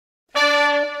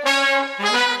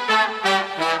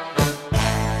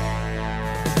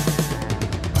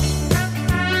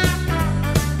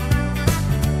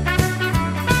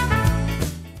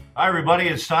Hi, everybody.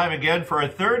 It's time again for a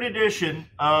third edition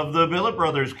of the Billet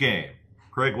Brothers game.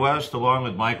 Craig West, along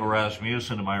with Michael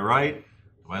Rasmussen to my right,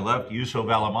 to my left, Juuso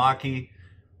Välimäki.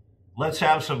 Let's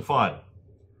have some fun.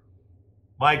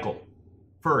 Michael,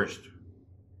 first,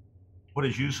 what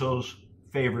is Juuso's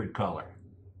favorite color?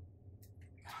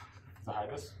 The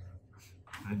highness.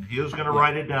 And he was going to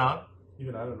write it down.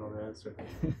 Even I don't know the answer.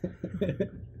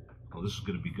 Well, this is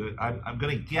going to be good. I'm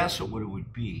going to guess at what it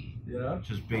would be. Yeah?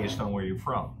 Just based on where you're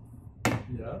from.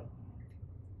 Yeah?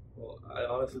 Well, I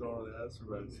honestly don't know the answer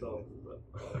myself,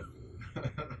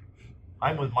 but...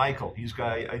 I'm with Michael.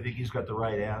 I think he's got the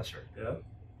right answer. Yeah?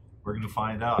 We're going to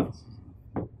find out.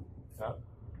 Yeah?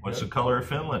 What's the color of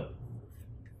Finland?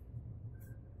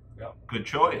 Yeah. Good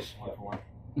choice. 1 for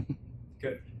 1.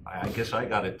 Good. I guess I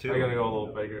got it too. I gotta go a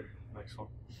little bigger. Next one.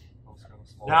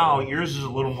 Now, yours is a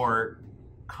little more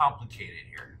complicated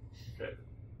here. Okay.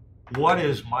 What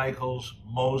is Michael's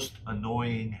most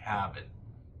annoying habit?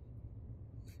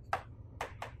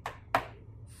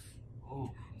 Ooh.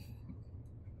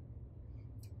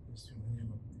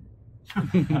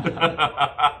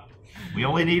 We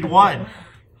only need one.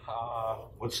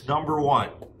 What's number one?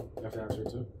 You have to answer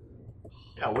too.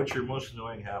 Yeah, what's your most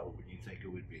annoying habit? What do you think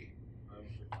it would be?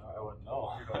 I wouldn't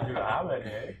know. You don't have any,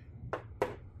 eh?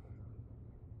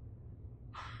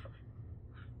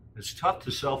 It's tough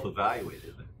to self-evaluate,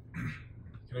 isn't it?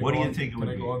 What do you think it would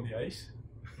be? Can I go on the ice?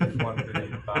 One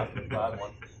really bad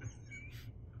one.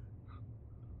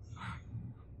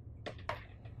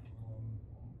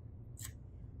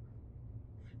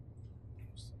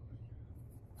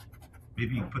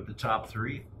 Maybe you can put the top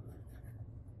three.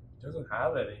 He doesn't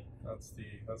have any. That's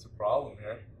the problem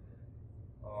here.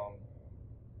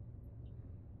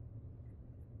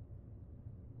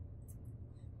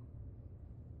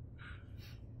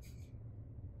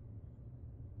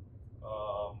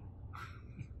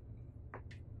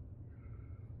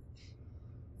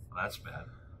 That's bad.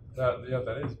 That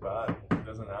is bad. He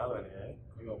doesn't have any, eh?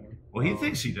 Well, he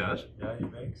thinks he does. Yeah, he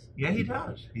thinks. Yeah, he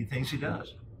does. He thinks he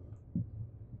does.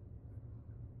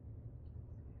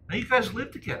 Now you guys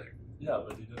live together. Yeah,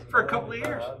 but he doesn't for a have couple of any bad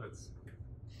years. habits.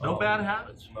 No bad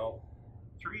habits. No.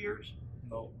 3 years.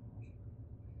 No.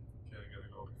 Okay, I gotta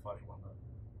go with a funny one then.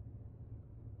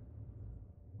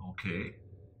 Okay.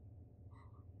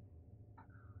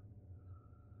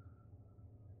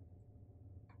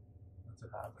 That's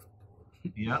a habit.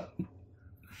 Yep.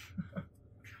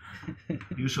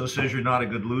 Juuso says you're not a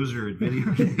good loser at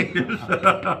video games.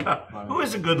 Who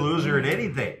is a good loser at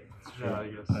anything? Yeah, I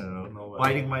guess. I don't know.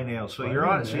 Biting my nails. So you're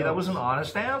honest. See, that was an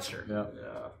honest answer. Yeah.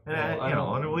 And,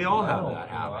 Well, and we all have that I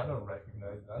habit. don't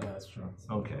recognize that. Yeah, that's true.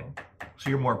 Okay. So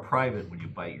you're more private when you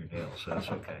bite your nails, so that's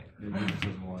okay.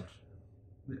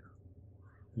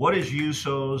 What is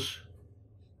Juuso's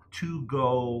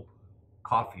to-go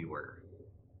coffee order?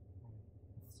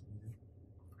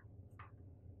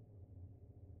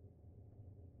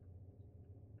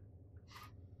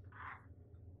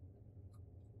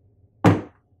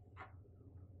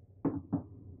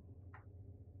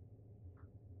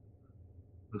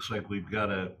 Looks like we've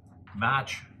got a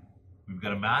match. We've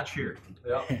got a match here.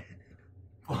 Yeah.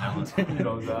 You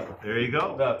know that. There you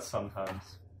go. That's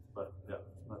sometimes, but yeah,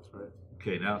 that's right.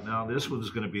 Okay, now this one's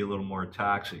going to be a little more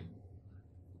taxing.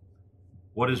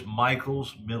 What is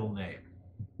Michael's middle name?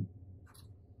 I'm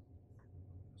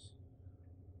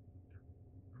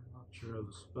not sure how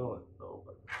to spell it though,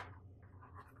 but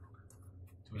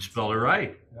You spelled it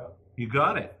right. yeah. You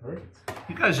got it. Perfect.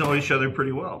 You guys know each other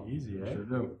pretty well. Easy, eh? Sure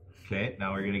do. Okay,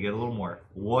 now we're going to get a little more.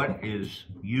 What is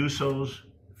Juuso's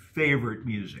favorite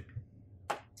music?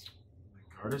 Like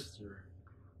artist or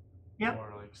Yeah.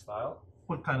 more like style?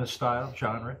 What kind of style,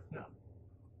 genre? Yeah.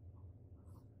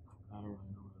 I don't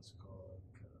really know what it's called.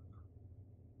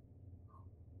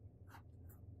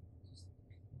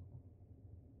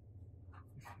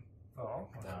 Oh,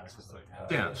 No, it's just like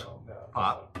Dance. Yeah,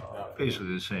 Pop. yeah.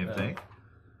 Basically the same Yeah. thing.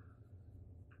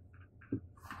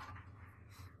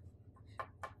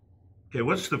 Okay,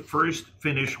 what's the first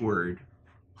Finnish word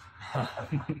that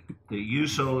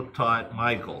Juuso taught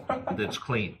Michael that's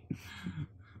clean?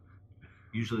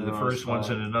 Usually the first one's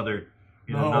in another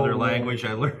language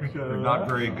I learned. They're not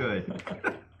very good.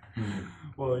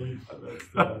 Well,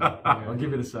 I'll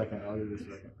give it a second.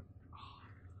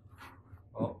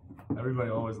 Well, everybody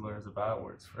always learns the bad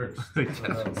words first.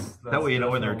 That way you know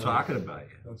when they're talking about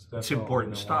you. It's It's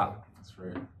important stuff. That's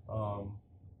right.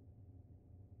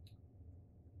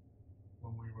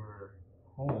 When we were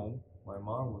home, my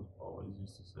mom would always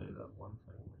used to say that one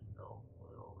thing, you know,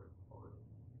 over.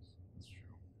 That's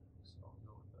true. So I'll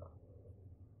go with that.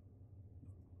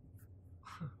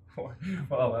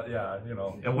 Well, yeah, you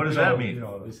know. And what does that mean? You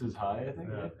know, This is high, I think.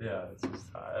 yeah, Right? yeah, it's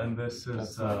just high. And this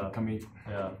is, Come eat.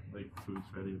 yeah, like food's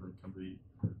ready, like come to eat.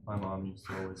 My mom used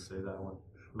to always say that when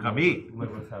we Come live eat. with-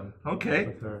 live with him. Okay.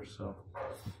 With her, so.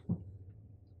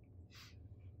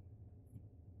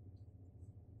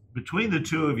 Between the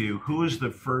two of you, who is the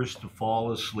first to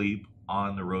fall asleep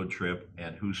on the road trip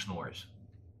and who snores?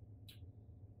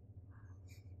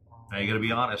 Now you got to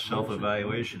be honest,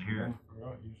 self-evaluation here. We're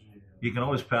out usually You can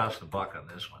always pass the buck on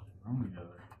this one. room together.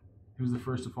 Who's the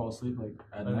first to fall asleep? Like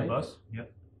at On night? the bus?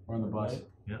 Or on the bus?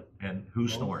 Yeah. And who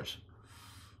snores?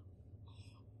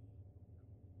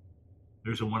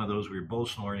 There's one of those where you're both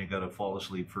snoring. You got to fall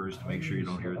asleep first to make sure you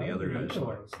don't hear the other guy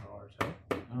snore. I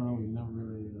don't know. We've never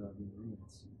really been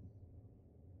roommates.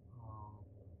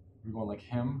 We're going like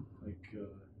him, like.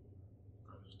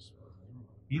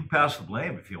 You can pass the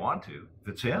blame if you want to. If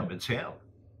it's him, it's him.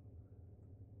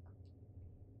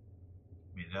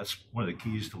 I mean, that's one of the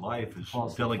keys to life is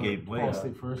delegate blame. Fall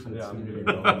asleep first. I'd Yeah, say. I'm getting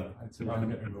I'd say I'm him.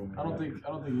 getting going. I don't think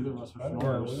either of us are I don't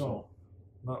snorers. really So. know.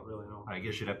 Not really, no. I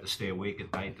guess you'd have to stay awake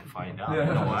at night to find out. Yeah.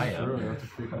 No, I Sure, am. you have to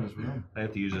creep in his room. I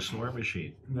have to use a snore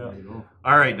machine. Yeah. There you go.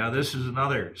 All right, now this is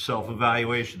another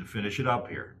self-evaluation to finish it up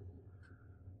here.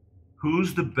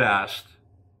 Who's the best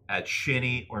at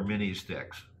shinny or mini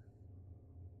sticks?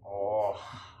 Oh.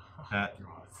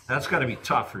 That's got to be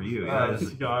tough for you. That's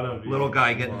gotta be. Little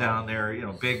guy getting down there, you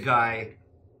know, big guy.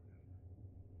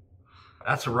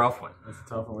 That's a rough one. That's a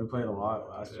tough one. We played a lot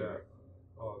last Yeah. year.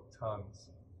 Oh, tons.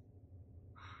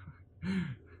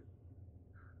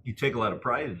 You take a lot of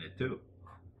pride in it too.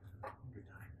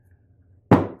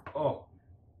 Oh.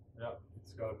 Yeah,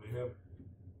 it's gotta be him.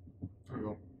 There you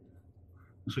go.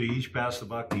 So you each pass the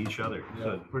buck to each other. Yeah,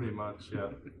 So, pretty much, yeah.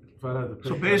 If I had to pick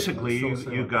so one, basically, I'd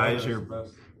still say you my guys brother's are the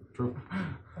best. True.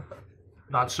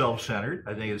 not self-centered.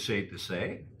 I think it's safe to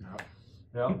say.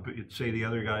 Yeah, You'd say the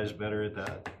other guy's better at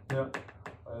that. yeah,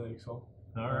 I think so.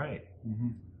 All right. Mm-hmm.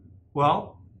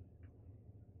 Well,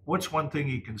 what's one thing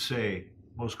you can say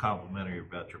most complimentary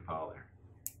about your pal there?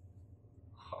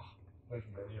 There's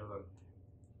many of them.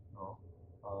 No.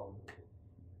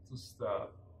 Just, I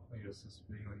guess just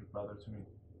being like a brother to me.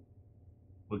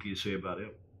 What can you say about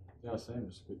him? Yeah, same.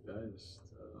 Just a good guy. Just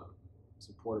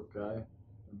supportive guy.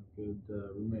 And a good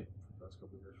roommate for the past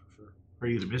couple of years for sure. Are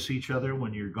you going to miss each other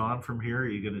when you're gone from here? Are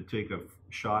you going to take a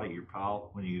shot at your pal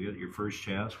when you get your first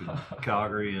chance with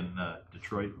Calgary and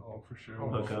Detroit? Oh, for sure. Oh,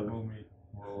 We'll, okay. we'll meet.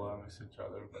 We'll miss each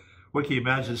other. But What can you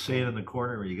imagine saying in the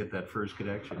corner when you get that first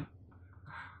connection?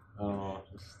 I don't know.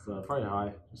 Just probably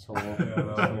high. Just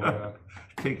hello.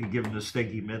 yeah, Give him the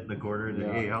stinky mitt in the corner and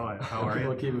Yeah. hey, how are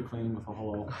We'll you? keep it clean with a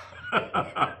hello.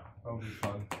 that'll be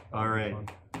fun. All right.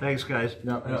 Thanks, guys.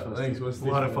 Yeah, Yeah, thanks. A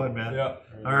lot of fun, man. Yeah.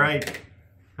 All right.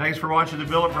 Thanks for watching the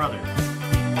Billet Brothers.